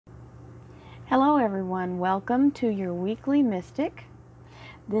Hello everyone, welcome to your weekly mystic.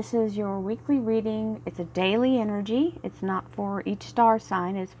 This is your weekly reading. It's a daily energy. It's not for each star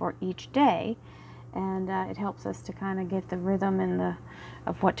sign, it's for each day. And it helps us to kind of get the rhythm and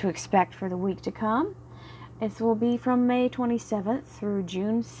of what to expect for the week to come. This will be from May 27th through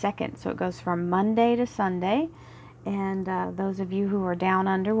June 2nd. So it goes from Monday to Sunday. And those of you who are down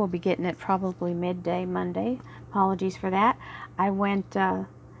under will be getting it probably midday Monday. Apologies for that. I went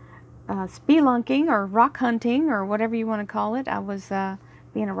spelunking or rock hunting or whatever you want to call it. I was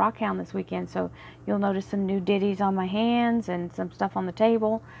being a rock hound this weekend, so you'll notice some new ditties on my hands and some stuff on the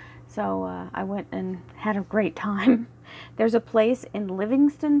table. So I went and had a great time. There's a place in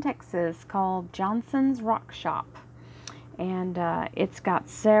Livingston, Texas called Johnson's Rock Shop, and it's got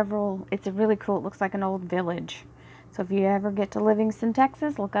several. It's a really cool. It looks like an old village. So if you ever get to Livingston,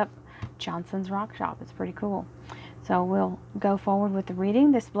 Texas, look up Johnson's Rock Shop. It's pretty cool. So we'll go forward with the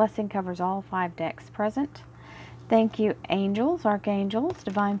reading. This blessing covers all 5 decks present. Thank you, angels, archangels,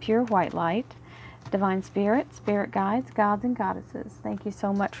 divine pure white light, divine spirit, spirit guides, gods and goddesses. Thank you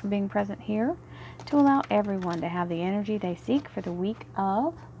so much for being present here to allow everyone to have the energy they seek for the week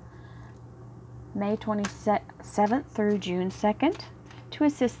of May 27th through June 2nd to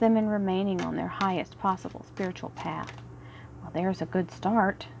assist them in remaining on their highest possible spiritual path. Well, there's a good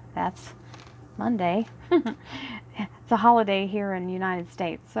start. That's Monday. It's a holiday here in the United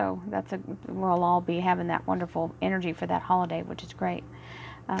States, so we'll all be having that wonderful energy for that holiday, which is great.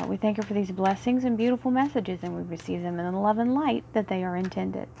 We thank her for these blessings and beautiful messages, and we receive them in the love and light that they are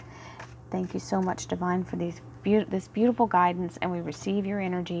intended. Thank you so much, Divine, for this beautiful guidance, and we receive your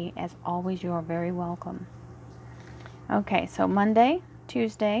energy. As always, you are very welcome. Okay, so Monday,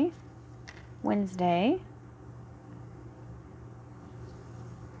 Tuesday, Wednesday,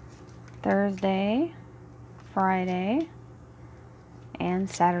 Thursday, Friday, and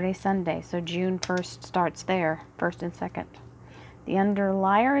Saturday, Sunday. So June 1st starts there, 1st and 2nd. The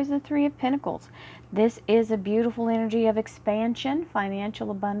underlier is the 3 of Pentacles. This is a beautiful energy of expansion, financial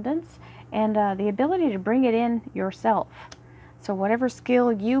abundance, and the ability to bring it in yourself. So whatever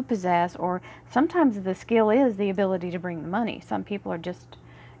skill you possess, or sometimes the skill is the ability to bring the money. Some people are just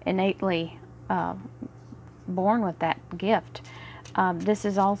innately born with that gift. This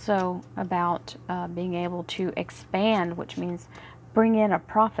is also about being able to expand, which means bring in a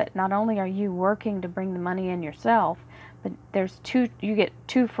profit. Not only are you working to bring the money in yourself, but there's you get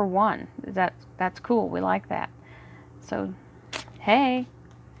 2 for 1. That's cool. We like that. So, hey,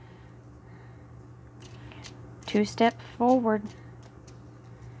 2 steps forward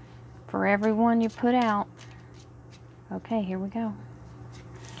for everyone you put out. Okay, here we go.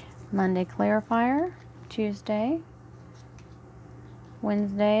 Monday clarifier, Tuesday,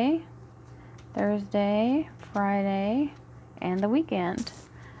 Wednesday, Thursday, Friday, and the weekend.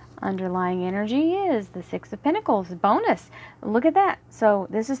 Underlying energy is the 6 of Pentacles. Bonus. Look at that. So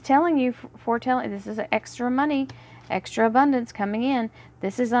this is telling you, foretelling, this is extra money, extra abundance coming in.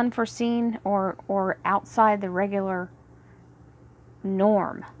 This is unforeseen or outside the regular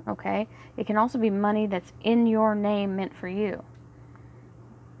norm, okay? It can also be money that's in your name meant for you.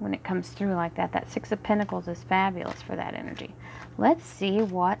 When it comes through like that, that 6 of Pentacles is fabulous for that energy. Let's see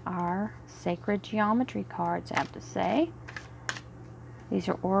what our sacred geometry cards have to say. These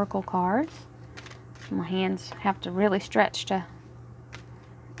are oracle cards. My hands have to really stretch to...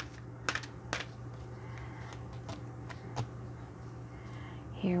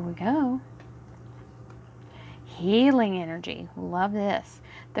 Here we go. Healing energy. Love this.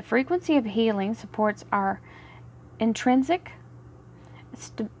 The frequency of healing supports our intrinsic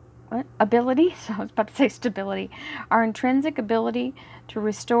ability. So I was about to say stability. Our intrinsic ability to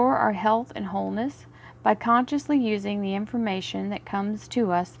restore our health and wholeness by consciously using the information that comes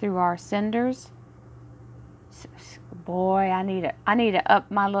to us through our senders. Boy, I need to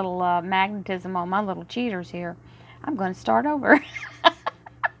up my little magnetism on my little cheaters here. I'm going to start over.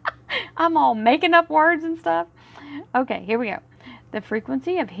 I'm all making up words and stuff. Okay, here we go. The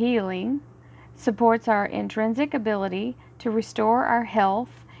frequency of healing supports our intrinsic ability to restore our health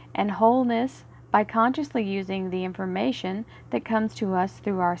and wholeness by consciously using the information that comes to us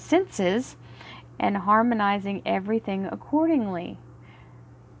through our senses and harmonizing everything accordingly.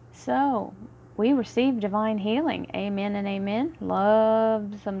 So, we receive divine healing. Amen and amen.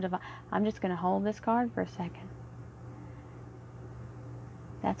 Love some divine... I'm just going to hold this card for a second.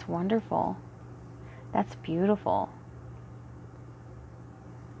 That's wonderful. That's beautiful.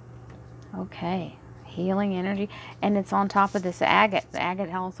 Okay. Healing energy. And it's on top of this agate. The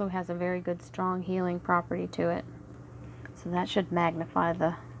agate also has a very good, strong healing property to it. So that should magnify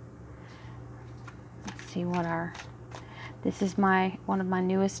the... Let's see what our... This is one of my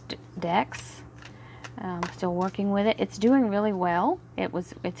newest decks. I'm still working with it. It's doing really well.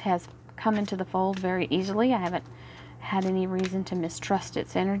 It has come into the fold very easily. I haven't had any reason to mistrust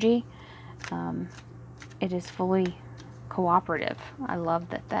its energy. It is fully cooperative. I love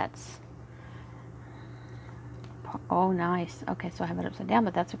that that's... Oh, nice. Okay, so I have it upside down,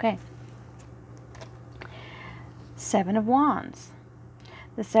 but that's okay. Seven of Wands.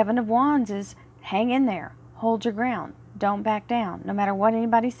 The Seven of Wands is hang in there. Hold your ground. Don't back down. No matter what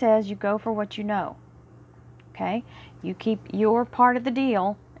anybody says, you go for what you know. Okay? You keep your part of the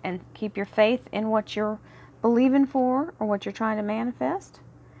deal and keep your faith in what you're believing for or what you're trying to manifest.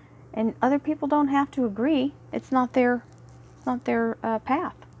 And other people don't have to agree. It's not their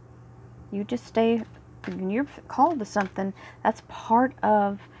path. You just stay. When you're called to something, that's part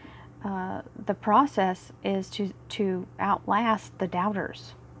of the process, is to outlast the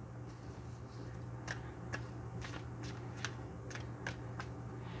doubters.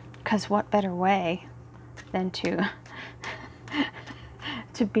 Because what better way than to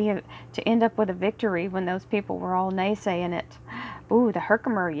to end up with a victory when those people were all naysaying it. Ooh, the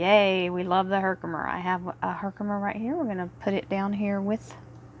Herkimer, yay, we love the Herkimer. I have a Herkimer right here. We're going to put it down here with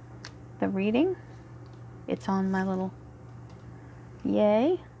the reading. It's on my little,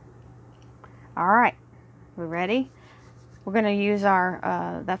 yay. All right, we ready? We're going to use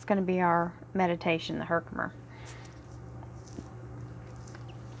our, that's going to be our meditation, the Herkimer.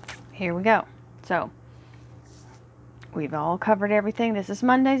 Here we go. So, we've all covered everything. This is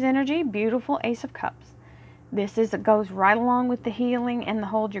Monday's energy, beautiful Ace of Cups. This goes right along with the healing and the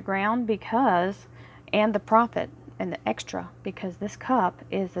hold your ground and the profit and the extra, because this cup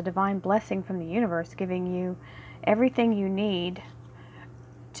is a divine blessing from the universe, giving you everything you need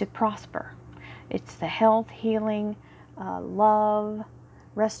to prosper. It's the health, healing, love,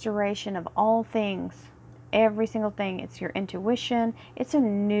 restoration of all things. Every single thing. It's your intuition. It's a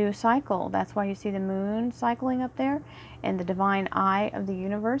new cycle. That's why you see the moon cycling up there, and the divine eye of the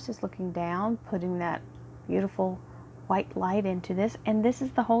universe is looking down, putting that beautiful white light into this. And this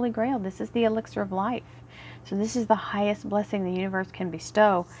is the Holy Grail. This is the elixir of life. So this is the highest blessing the universe can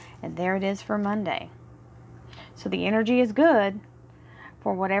bestow, and there it is for Monday. So the energy is good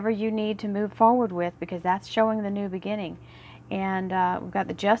for whatever you need to move forward with, because that's showing the new beginning. And we've got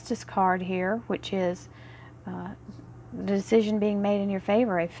the Justice card here, which is the decision being made in your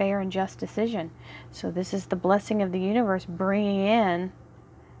favor, a fair and just decision. So this is the blessing of the universe bringing in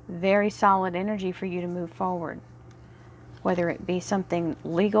very solid energy for you to move forward. Whether it be something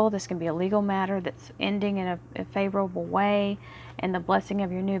legal, this can be a legal matter that's ending in a favorable way, and the blessing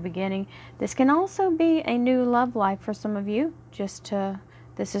of your new beginning. This can also be a new love life for some of you.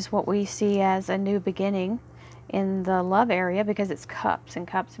 This is what we see as a new beginning in the love area, because it's cups, and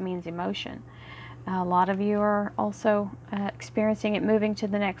cups means emotion. A lot of you are also experiencing it moving to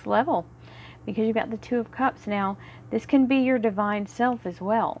the next level, because you've got the Two of Cups. Now, this can be your divine self as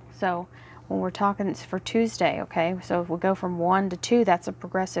well. So when we're talking, it's for Tuesday, okay? So if we go from 1 to 2, that's a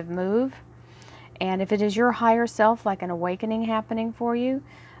progressive move. And if it is your higher self, like an awakening happening for you,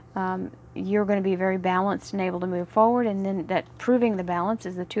 you're going to be very balanced and able to move forward. And then that proving the balance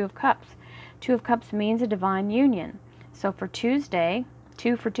is the Two of Cups. Two of Cups means a divine union. So for Tuesday,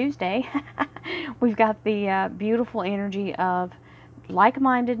 2 for Tuesday, we've got the beautiful energy of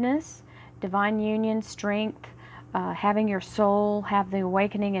like-mindedness, divine union, strength, having your soul have the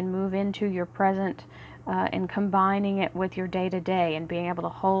awakening and move into your present, and combining it with your day-to-day and being able to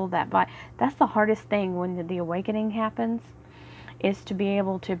hold that. But that's the hardest thing when the awakening happens, is to be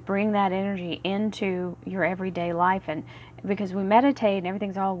able to bring that energy into your everyday life. And because we meditate and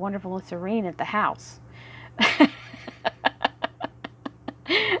everything's all wonderful and serene at the house.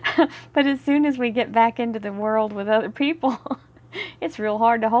 But as soon as we get back into the world with other people, it's real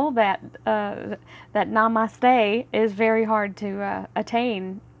hard to hold that. That namaste is very hard to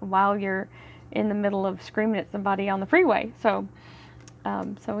attain while you're in the middle of screaming at somebody on the freeway. So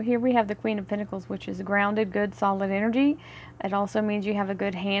here we have the Queen of Pentacles, which is grounded, good, solid energy. It also means you have a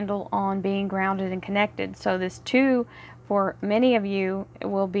good handle on being grounded and connected. So this 2, for many of you,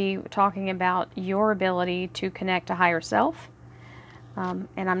 will be talking about your ability to connect to higher self.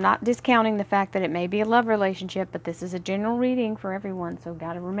 And I'm not discounting the fact that it may be a love relationship, but this is a general reading for everyone, so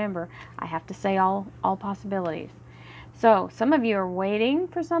got to remember, I have to say all possibilities. So some of you are waiting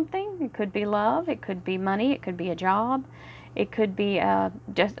for something. It could be love, it could be money, it could be a job, it could be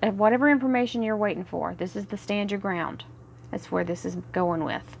just whatever information you're waiting for. This is the stand your ground. That's where this is going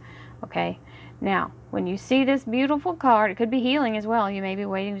with. Okay, now when you see this beautiful card, it could be healing as well. You may be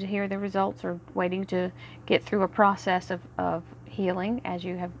waiting to hear the results, or waiting to get through a process of healing as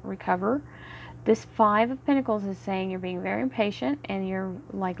you have recovered. This Five of Pentacles is saying you're being very impatient and you're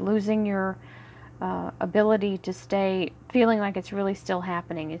like losing your ability to stay, feeling like it's really still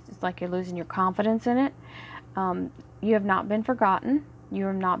happening. It's like you're losing your confidence in it. You have not been forgotten. You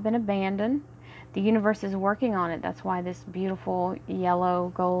have not been abandoned. The universe is working on it. That's why this beautiful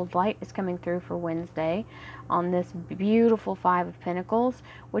yellow gold light is coming through for Wednesday on this beautiful Five of Pentacles,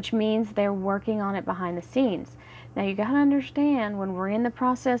 which means they're working on it behind the scenes. Now you got to understand, when we're in the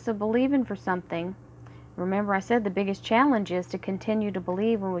process of believing for something, remember I said the biggest challenge is to continue to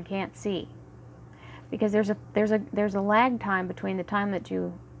believe when we can't see. Because there's a lag time between the time that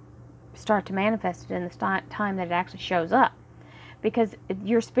you start to manifest it and the time that it actually shows up. Because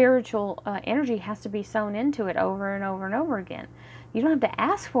your spiritual energy has to be sown into it over and over and over again. You don't have to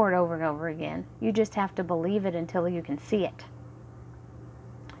ask for it over and over again. You just have to believe it until you can see it.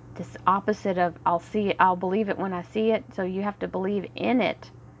 This opposite of I'll see it, I'll believe it when I see it. So you have to believe in it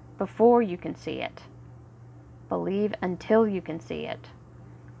before you can see it. Believe until you can see it.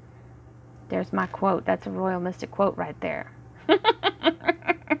 There's my quote. That's a Royal Mystic quote right there.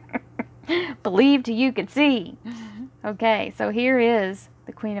 Believe till you can see. Okay, so here is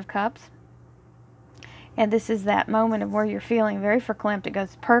the Queen of Cups. And this is that moment of where you're feeling very verklempt. It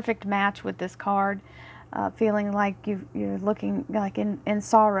goes perfect match with this card. Feeling like you're looking like in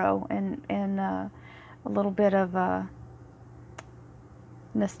sorrow and a little bit of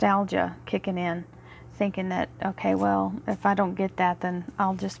nostalgia kicking in. Thinking that, okay, well, if I don't get that, then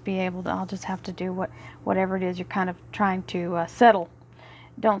I'll just have to do whatever it is you're kind of trying to settle.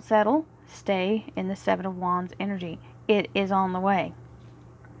 Don't settle. Stay in the Seven of Wands energy. It is on the way.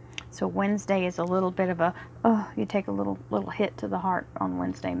 So Wednesday is a little bit of a, you take a little hit to the heart on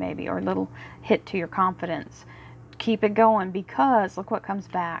Wednesday maybe, or a little hit to your confidence. Keep it going, because look what comes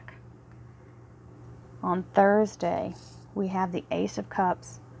back. On Thursday, we have the Ace of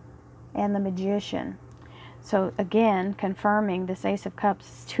Cups and the Magician. So again, confirming this Ace of Cups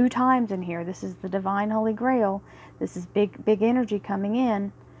is 2 times in here. This is the Divine Holy Grail. This is big energy coming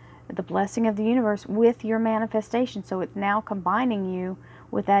in. The blessing of the universe with your manifestation. So it's now combining you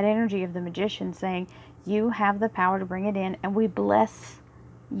with that energy of the Magician, saying you have the power to bring it in, and we bless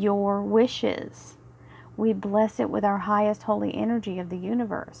your wishes. We bless it with our highest holy energy of the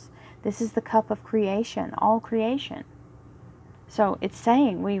universe. This is the cup of creation, all creation. So it's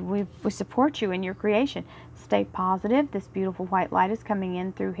saying we support you in your creation. Stay positive. This beautiful white light is coming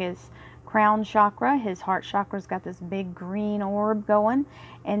in through his crown chakra. His heart chakra's got this big green orb going,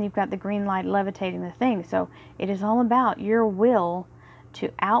 and you've got the green light levitating the thing. So it is all about your will to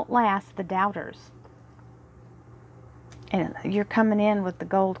outlast the doubters. And you're coming in with the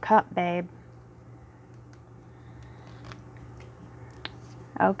gold cup, babe.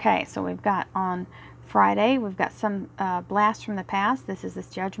 Okay, so we've got on Friday, we've got some blast from the past. This is this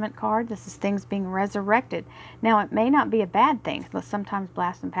Judgment card. This is things being resurrected. Now, it may not be a bad thing. Sometimes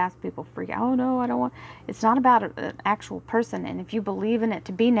blast from the past people freak out. Oh, no, I don't want... It's not about an actual person. And if you believe in it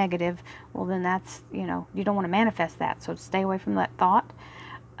to be negative, well, then that's, you don't want to manifest that. So stay away from that thought.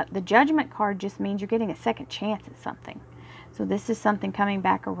 The Judgment card just means you're getting a second chance at something. So this is something coming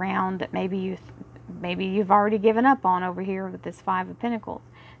back around that maybe you've already given up on over here with this Five of Pentacles.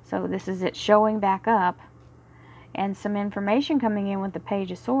 So this is it showing back up, and some information coming in with the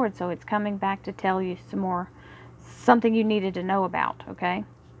Page of Swords. So it's coming back to tell you something you needed to know about, okay?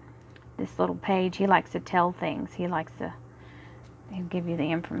 This little page, he likes to tell things. He'll give you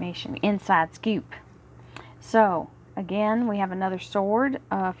the information, inside scoop. So again, we have another sword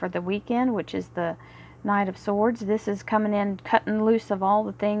for the weekend, which is the Knight of Swords. This is coming in, cutting loose of all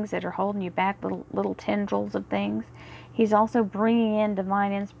the things that are holding you back, little tendrils of things. He's also bringing in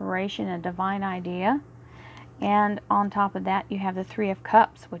divine inspiration and divine idea. And on top of that, you have the Three of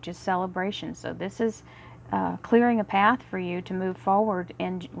Cups, which is celebration. So this is clearing a path for you to move forward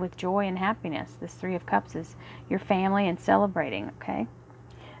with joy and happiness. This Three of Cups is your family and celebrating, okay?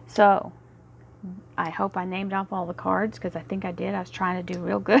 So I hope I named off all the cards, because I think I did. I was trying to do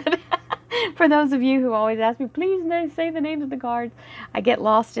real good. For those of you who always ask me, please say the names of the cards. I get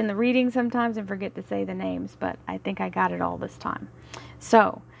lost in the reading sometimes and forget to say the names, but I think I got it all this time.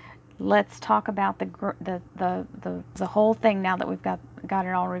 So let's talk about the whole thing now that we've got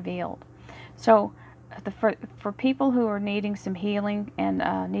it all revealed. So for people who are needing some healing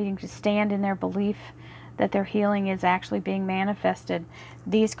and needing to stand in their belief that their healing is actually being manifested,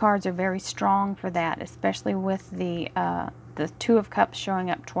 these cards are very strong for that, especially with the Two of Cups showing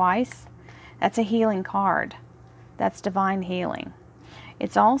up twice. That's a healing card. That's divine healing.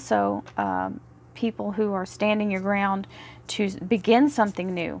 It's also people who are standing your ground to begin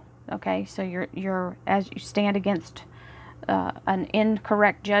something new. Okay, so you're as you stand against an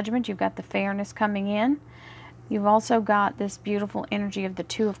incorrect judgment. You've got the fairness coming in. You've also got this beautiful energy of the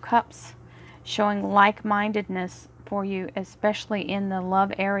Two of Cups, showing like-mindedness for you, especially in the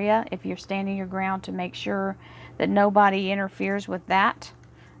love area, if you're standing your ground to make sure that nobody interferes with that.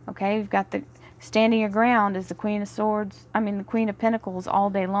 Okay, you've got the standing your ground is the Queen of Swords, the Queen of Pentacles all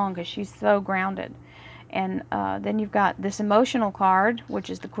day long, because she's so grounded. And then you've got this emotional card, which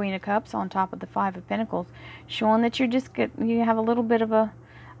is the Queen of Cups on top of the Five of Pentacles, showing that you have a little bit of a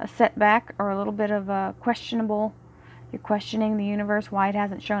setback, or a little bit of a questionable. You're questioning the universe, why it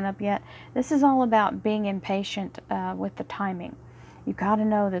hasn't shown up yet. This is all about being impatient with the timing. You got to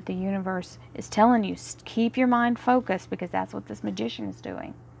know that the universe is telling you, keep your mind focused, because that's what this Magician is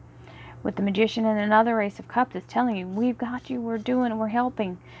doing. With the Magician and another Ace of Cups, it's telling you, we've got you, we're doing, we're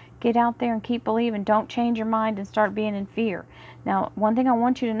helping. Get out there and keep believing. Don't change your mind and start being in fear. Now, one thing I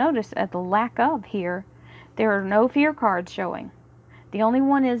want you to notice at the lack of here, there are no fear cards showing. The only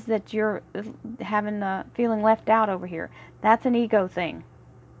one is that you're having feeling left out over here. That's an ego thing.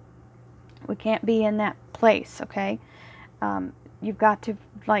 We can't be in that place, okay? You've got to,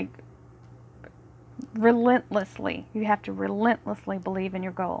 like, relentlessly, you have to relentlessly believe in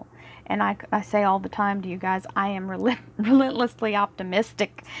your goal. And I say all the time to you guys, I am relentlessly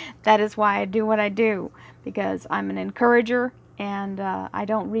optimistic. That is why I do what I do, because I'm an encourager, and I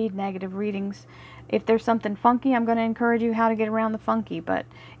don't read negative readings. If there's something funky, I'm going to encourage you how to get around the funky, but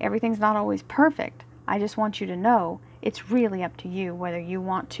everything's not always perfect. I just want you to know it's really up to you whether you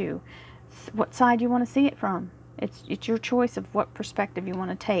want to, what side you want to see it from. It's your choice of what perspective you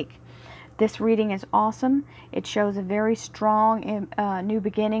want to take. This reading is awesome. It shows a very strong new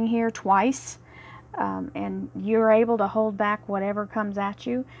beginning here twice. And you're able to hold back whatever comes at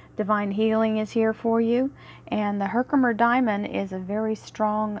you. Divine healing is here for you. And the Herkimer Diamond is a very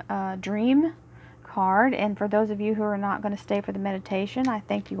strong dream card. And for those of you who are not going to stay for the meditation, I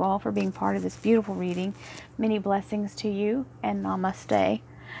thank you all for being part of this beautiful reading. Many blessings to you, and namaste.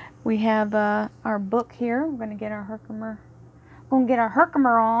 We have our book here. We're going to get our Herkimer. We're going to get our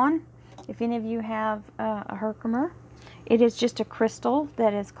Herkimer on. If any of you have a Herkimer, it is just a crystal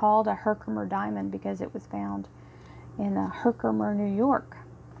that is called a Herkimer Diamond because it was found in Herkimer, New York.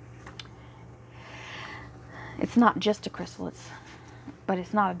 It's not just a crystal, but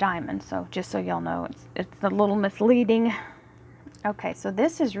it's not a diamond, so just so y'all know, it's a little misleading. Okay, so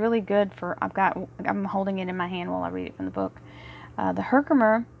this is really good for, I'm holding it in my hand while I read it from the book. The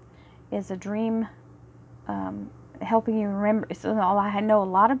Herkimer is a dream helping you remember. So I know a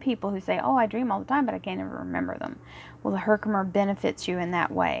lot of people who say, oh, I dream all the time, but I can't ever remember them. Well, the Herkimer benefits you in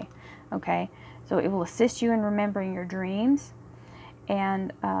that way. Okay, so it will assist you in remembering your dreams.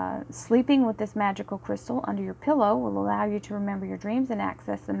 And sleeping with this magical crystal under your pillow will allow you to remember your dreams and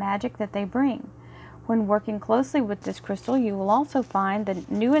access the magic that they bring. When working closely with this crystal, you will also find the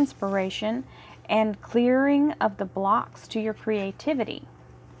new inspiration and clearing of the blocks to your creativity.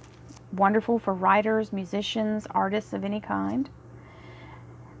 Wonderful for writers, musicians, artists of any kind.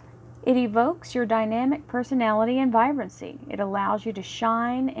 It evokes your dynamic personality and vibrancy. It allows you to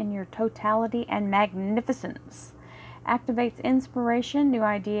shine in your totality and magnificence. Activates inspiration, new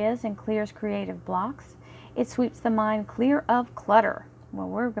ideas, and clears creative blocks. It sweeps the mind clear of clutter. Well,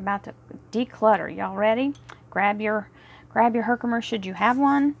 we're about to declutter. Y'all ready? Grab your Herkimer should you have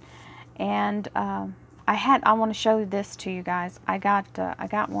one. And I want to show this to you guys. I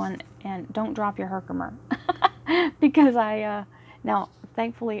got one, and don't drop your Herkimer because now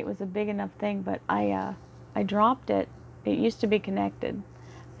thankfully it was a big enough thing, but I dropped it. It used to be connected,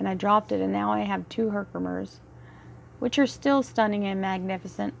 and I dropped it, and now I have two Herkimers, which are still stunning and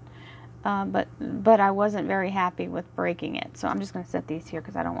magnificent. But I wasn't very happy with breaking it, so I'm just going to set these here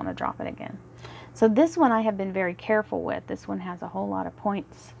because I don't want to drop it again. So this one I have been very careful with. This one has a whole lot of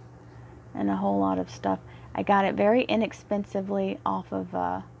points and a whole lot of stuff. I got it very inexpensively off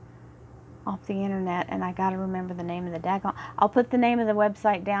the internet, and I got to remember the name of the daggone. I'll put the name of the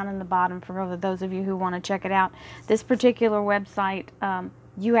website down in the bottom for those of you who want to check it out. This particular website,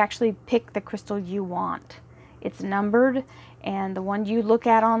 you actually pick the crystal you want. It's numbered, and the one you look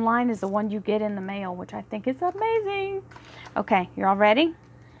at online is the one you get in the mail, which I think is amazing. Okay, you're all ready?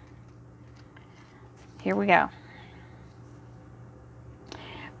 Here we go.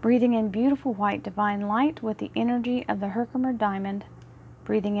 Breathing in beautiful white divine light with the energy of the Herkimer Diamond.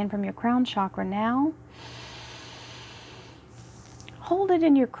 Breathing in from your crown chakra now. Hold it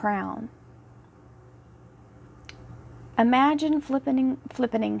in your crown. Imagine flipping.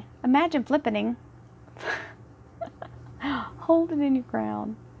 Hold it in your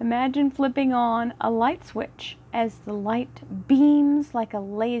crown. Imagine flipping on a light switch as the light beams like a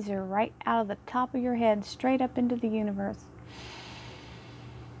laser right out of the top of your head straight up into the universe.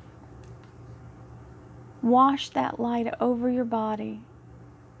 Wash that light over your body,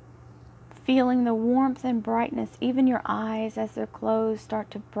 feeling the warmth and brightness. Even your eyes, as they're closed, start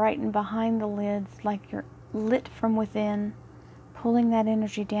to brighten behind the lids, like you're lit from within, pulling that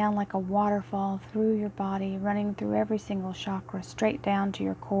energy down like a waterfall through your body, running through every single chakra, straight down to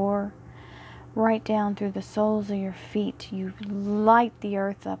your core, right down through the soles of your feet. You light the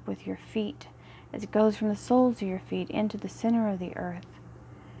earth up with your feet as it goes from the soles of your feet into the center of the earth,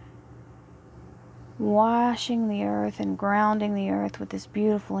 washing the earth and grounding the earth with this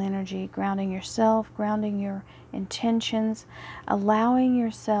beautiful energy, grounding yourself, grounding your intentions, allowing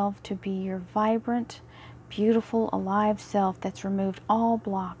yourself to be your vibrant, beautiful, alive self that's removed all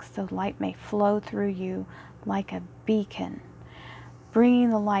blocks so light may flow through you like a beacon, bringing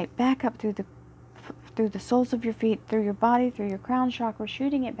the light back up through the soles of your feet, through your body, through your crown chakra,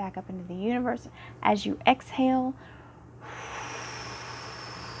 shooting it back up into the universe. As you exhale,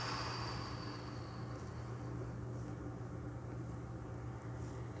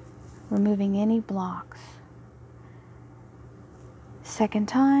 removing any blocks. Second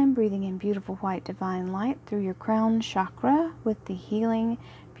time, breathing in beautiful white divine light through your crown chakra with the healing,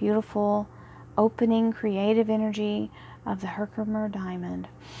 beautiful, opening, creative energy of the Herkimer diamond.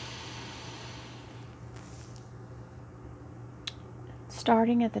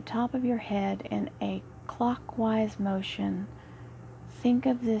 Starting at the top of your head in a clockwise motion, think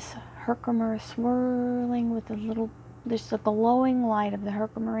of this Herkimer swirling with the glowing light of the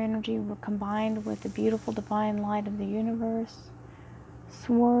Herkimer energy combined with the beautiful divine light of the universe,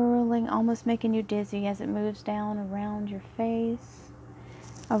 swirling, almost making you dizzy as it moves down around your face,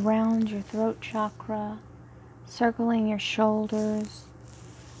 around your throat chakra, circling your shoulders,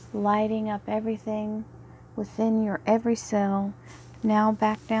 lighting up everything within your every cell. Now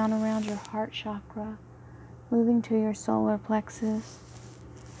back down around your heart chakra, moving to your solar plexus,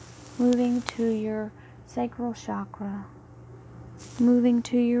 moving to your sacral chakra, moving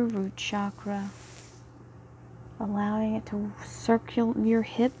to your root chakra, allowing it to circle your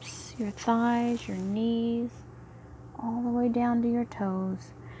hips, your thighs, your knees, all the way down to your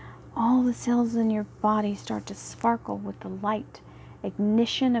toes. All the cells in your body start to sparkle with the light,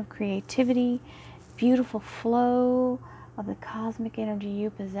 ignition of creativity, beautiful flow of the cosmic energy you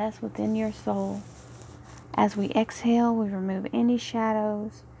possess within your soul. As we exhale, we remove any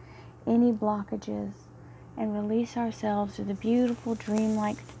shadows, any blockages, and release ourselves to the beautiful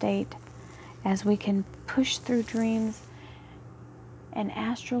dreamlike state as we can push through dreams and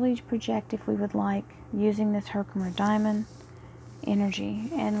astrally project if we would like, using this Herkimer diamond energy,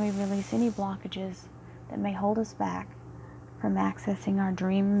 and we release any blockages that may hold us back from accessing our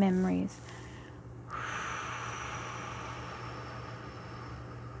dream memories.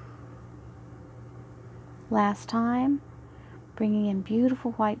 Last time, bringing in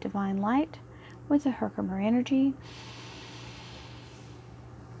beautiful white divine light with the Herkimer energy.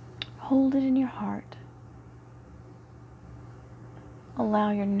 Hold it in your heart.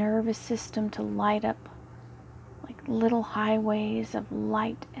 Allow your nervous system to light up like little highways of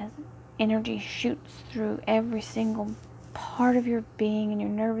light as energy shoots through every single part of your being, and your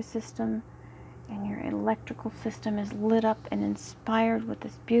nervous system and your electrical system is lit up and inspired with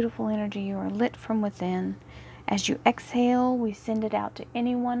this beautiful energy. You are lit from within. As you exhale, we send it out to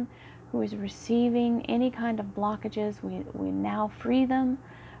anyone who is receiving any kind of blockages. We now free them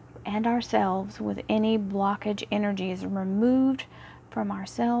and ourselves with any blockage. Energy is removed from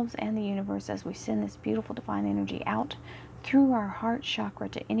ourselves and the universe as we send this beautiful divine energy out through our heart chakra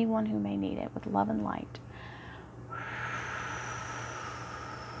to anyone who may need it with love and light.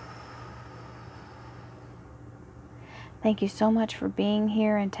 Thank you so much for being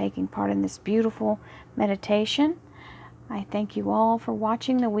here and taking part in this beautiful meditation. I thank you all for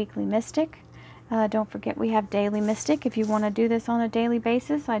watching the Weekly Mystic. Don't forget we have Daily Mystic. If you want to do this on a daily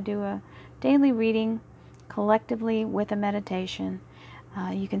basis, I do a daily reading collectively with a meditation.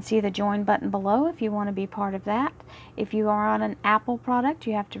 You can see the join button below if you want to be part of that. If you are on an Apple product,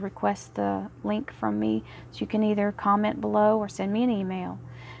 you have to request the link from me, so you can either comment below or send me an email.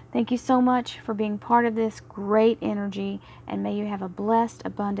 Thank you so much for being part of this great energy, and may you have a blessed,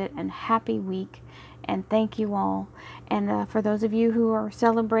 abundant, and happy week. And thank you all. And for those of you who are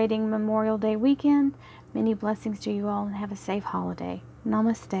celebrating Memorial Day weekend, many blessings to you all, and have a safe holiday.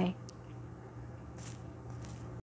 Namaste.